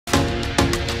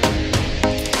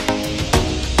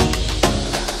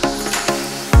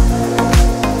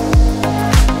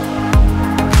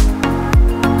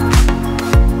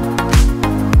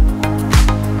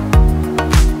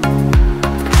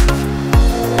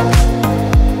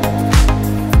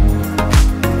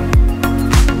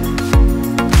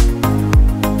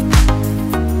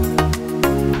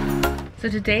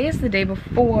today is the day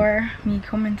before me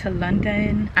coming to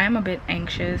London. I'm a bit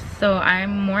anxious, so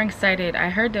I'm more excited. I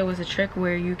heard there was a trick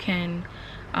where you can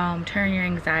turn your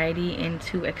anxiety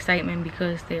into excitement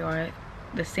because they are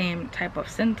the same type of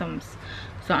symptoms.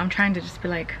 So I'm trying to just be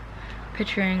like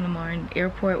picturing Lemar in the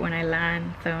airport when I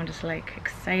land, so I'm just like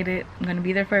excited. I'm gonna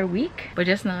be there for a week, but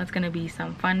just know it's gonna be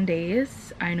some fun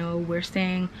days. I know we're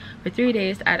staying for 3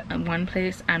 days at one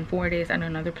place and 4 days at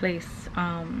another place.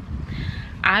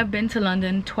 I've been to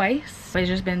London twice, but it's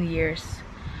just been years,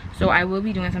 so I will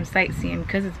be doing some sightseeing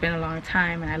because it's been a long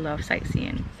time and I love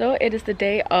sightseeing. So it is the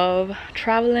day of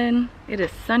traveling. It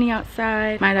is sunny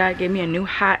outside. My dad gave me a new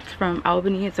hat from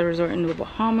Albany. It's a resort in the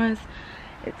Bahamas.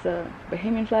 It's a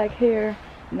Bahamian flag here.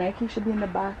 Nike should be in the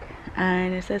back,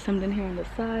 and it says something here on the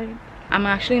side. I'm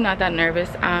actually not that nervous.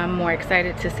 I'm more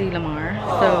excited to see Lemar,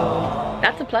 so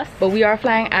that's a plus. But we are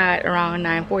flying at around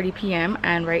 9:40 p.m.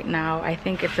 and right now I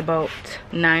think it's about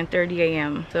 9:30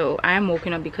 a.m. So I am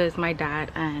woken up because my dad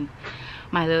and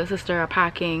my little sister are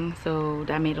packing, so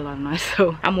that made a lot of noise.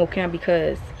 So I'm woken up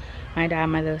because my dad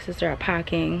and my little sister are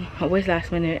packing, always last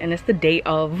minute, and it's the day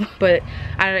of. But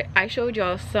I showed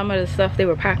y'all some of the stuff they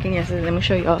were packing yesterday. Let me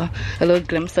show y'all a little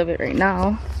glimpse of it right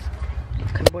now,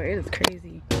 because boy, it is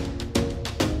crazy.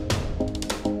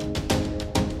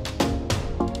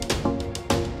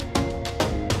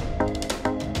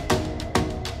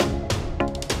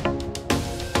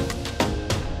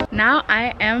 Now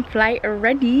I am flight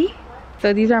ready.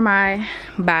 So these are my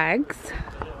bags.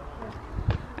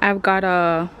 I've got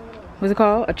a, what's it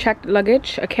called? A checked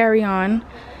luggage, a carry-on,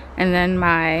 and then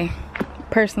my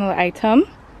personal item.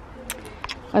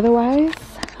 Otherwise,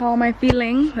 how am I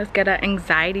feeling? Let's get an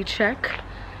anxiety check.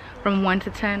 From 1 to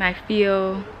 10, I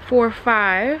feel 4 or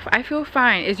 5. I feel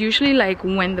fine. It's usually like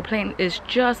when the plane is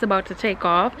just about to take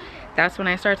off, that's when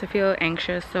I start to feel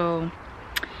anxious. So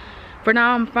for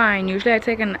now, I'm fine. Usually I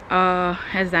take a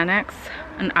Xanax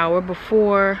an hour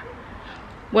before,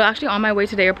 well, actually on my way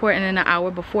to the airport, and then an hour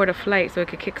before the flight so it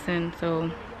kicks in. So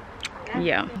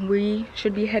yeah, we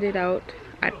should be headed out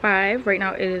at 5. Right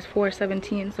now it is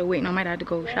 4:17, so waiting on my dad to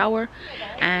go shower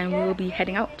and we will be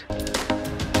heading out.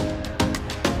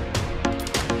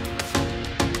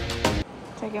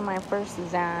 Taking my first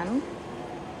Xan.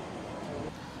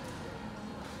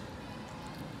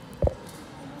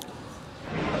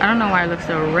 I don't know why it looks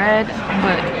so red,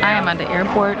 but I am at the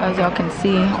airport, as y'all can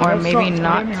see, or maybe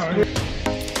not.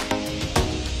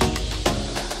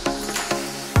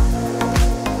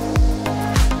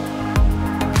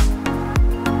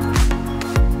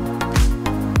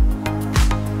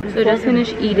 So just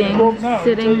finished eating,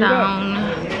 sitting down,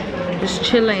 just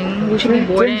chilling. We should be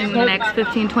boarding in the next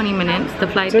 15-20 minutes. The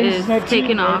flight is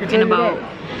taking off in about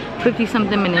 50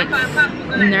 something minutes.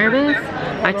 Nervous.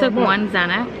 I took one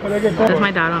Xanax. That's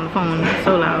my dad on the phone. It's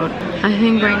so loud. I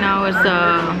think right now it's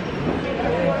a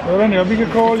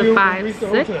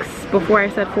 5-6. Before I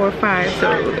said 4 or 5,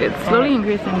 so it's slowly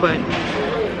increasing, but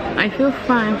I feel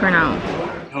fine for now.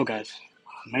 Oh guys,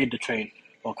 I made the train,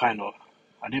 or kind of.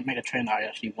 I didn't make the train that I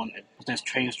actually wanted, because there's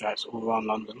train strikes all around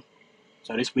London.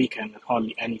 So this weekend there's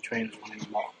hardly any trains running,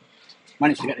 but I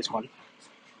managed to get this one.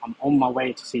 I'm on my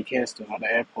way to see Kirsten at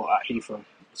the airport at Heathrow.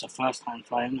 It's her first time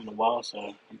flying in a while, so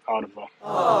I'm proud of her.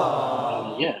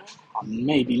 Yeah, I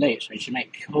may be late, so she may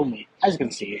kill me. As you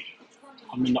can see,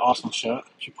 I'm in the Arsenal shirt.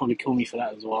 She'll probably kill me for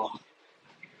that as well,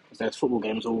 because there's football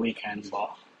games all weekend,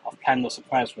 but I've planned a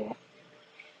surprise for her.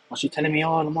 But she's telling me,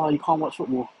 oh, Lemar, you can't watch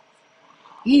football.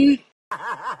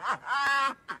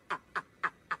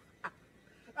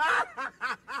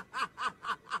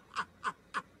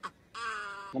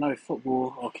 I know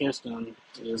football or Kirsten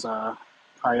is a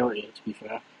priority, to be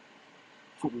fair.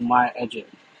 Football might edge it,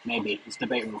 maybe. It's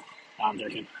debatable. No, I'm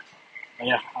joking. But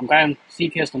yeah, I'm going to see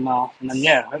Kirsten now, and then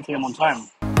yeah, hopefully I'm on time.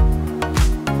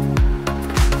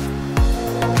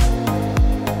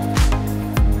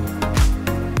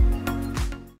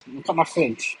 Look at my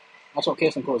fridge. That's what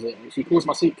Kirsten calls it. She calls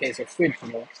my suitcase a fridge for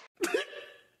her.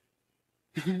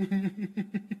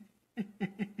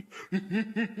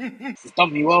 It's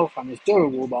done me well, fam. It's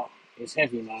durable, but it's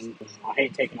heavy, man. I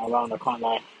hate taking it around, I can't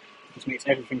lie. It just makes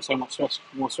everything so much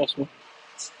more stressful.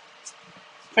 The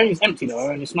train's empty though,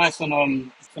 and it's nice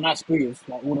and it's a nice breeze.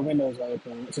 Like all the windows are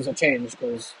open, which is a change,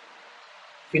 because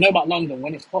if you know about London,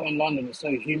 when it's hot in London, it's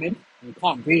so humid, you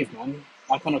can't breathe, man.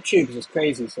 Like on a tube, it's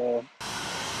crazy, so.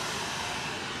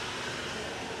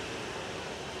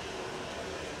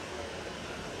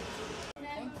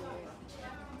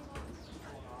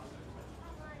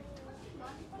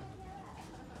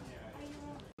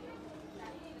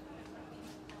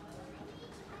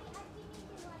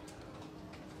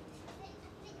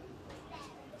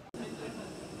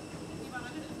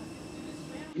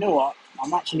 You know what?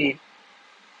 I'm actually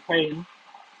praying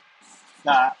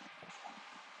that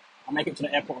I make it to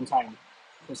the airport on time.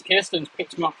 Because Kirsten's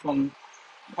picked me up from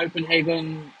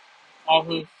Copenhagen,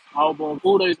 Aarhus, Aalborg,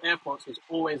 all those airports is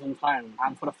always on time.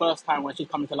 And for the first time when she's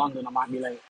coming to London, I might be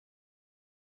late.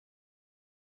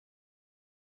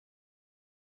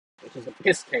 Which is a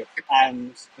piss take.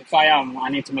 And if I am, I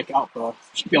need to make it up for her.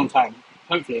 She should be on time.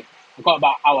 Hopefully. I've got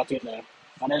about an hour to get there.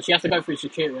 And then she has to go through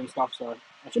security and stuff, so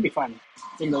it should be fine.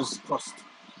 Fingers crossed.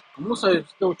 I'm also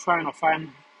still trying to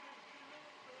find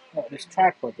this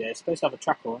tripod here. It's supposed to have a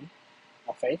tracker on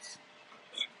my face.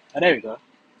 Oh, there we go.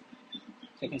 So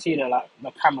you can see the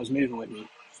camera's moving with me,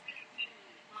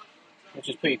 which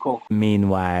is pretty cool.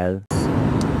 Meanwhile, I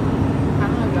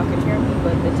don't know if y'all can hear me,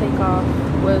 but the takeoff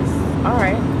was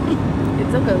alright.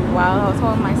 It took a while. I was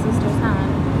holding my sister's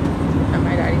hand and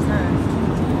my daddy's hand.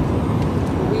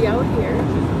 We out here.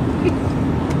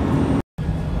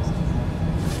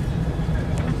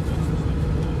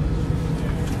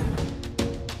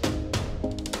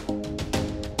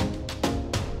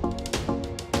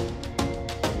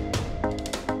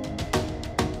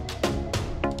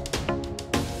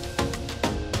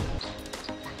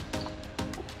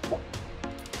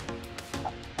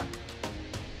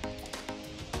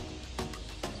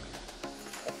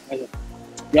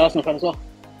 You Arsenal fan as well?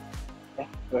 Yeah,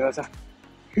 where was that?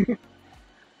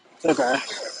 So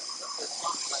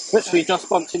guys, literally just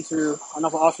bumped into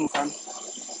another Arsenal fan.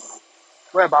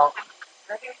 We're about.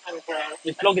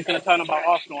 This vlog is going to turn about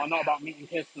Arsenal and not about meeting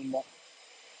Kirsten, but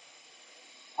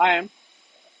I am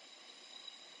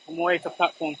on my way to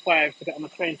platform 5 to get on the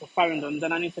train to Farringdon.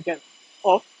 Then I need to get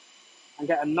off and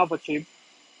get another tube.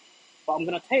 But I'm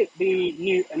going to take the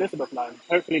new Elizabeth line.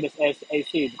 Hopefully this is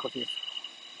AC because it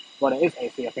is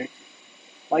AC, I think.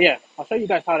 But yeah, I'll show you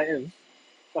guys how it is.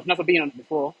 I've never been on it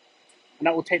before. And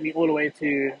that will take me all the way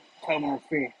to Terminal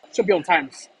 3. Should be on time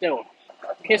still.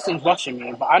 Kirsten's rushing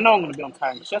me, but I know I'm going to be on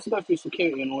time. She has to go through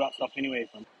security and all that stuff anyway.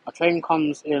 Our train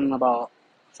comes in about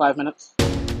 5 minutes.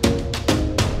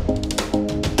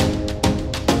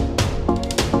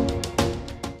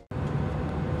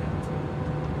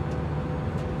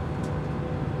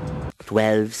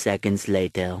 "12 seconds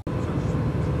later."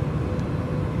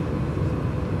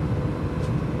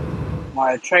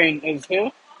 My train is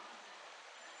here.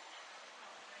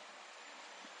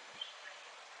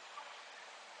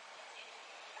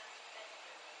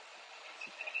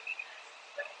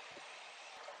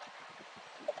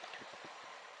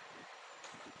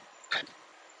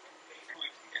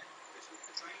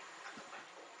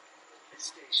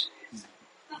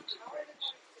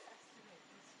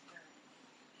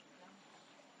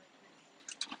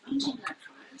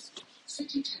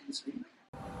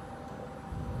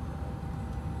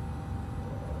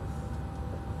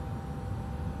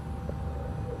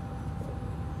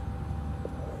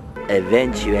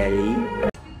 Eventually,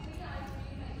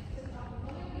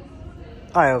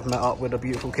 I have met up with a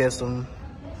beautiful Kirsten.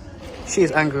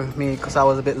 She's angry with me because I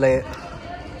was a bit late.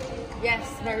 Yes,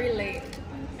 very late.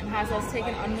 And has us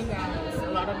taken undergrounds.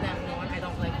 A lot of them know and I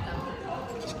don't like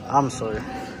them. I'm sorry.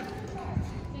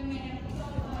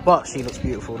 But she looks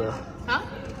beautiful though. Huh?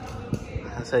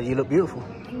 I said, you look beautiful.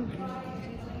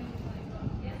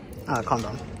 Ah, calm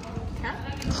down. Huh?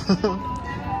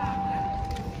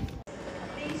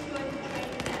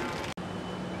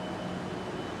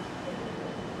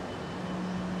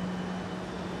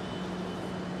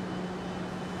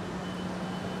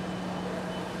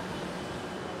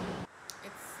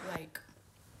 It's like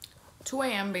 2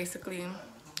 a.m. basically.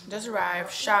 Just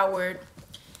arrived, showered.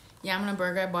 Yeah, I'm gonna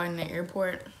burger I bought in the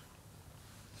airport.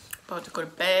 About to go to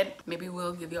bed. Maybe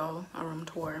we'll give y'all a room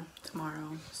tour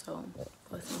tomorrow. So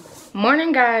listen.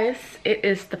 Morning guys. It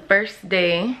is the first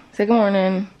day. Say good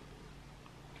morning.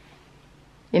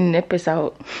 Your nip is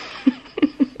out.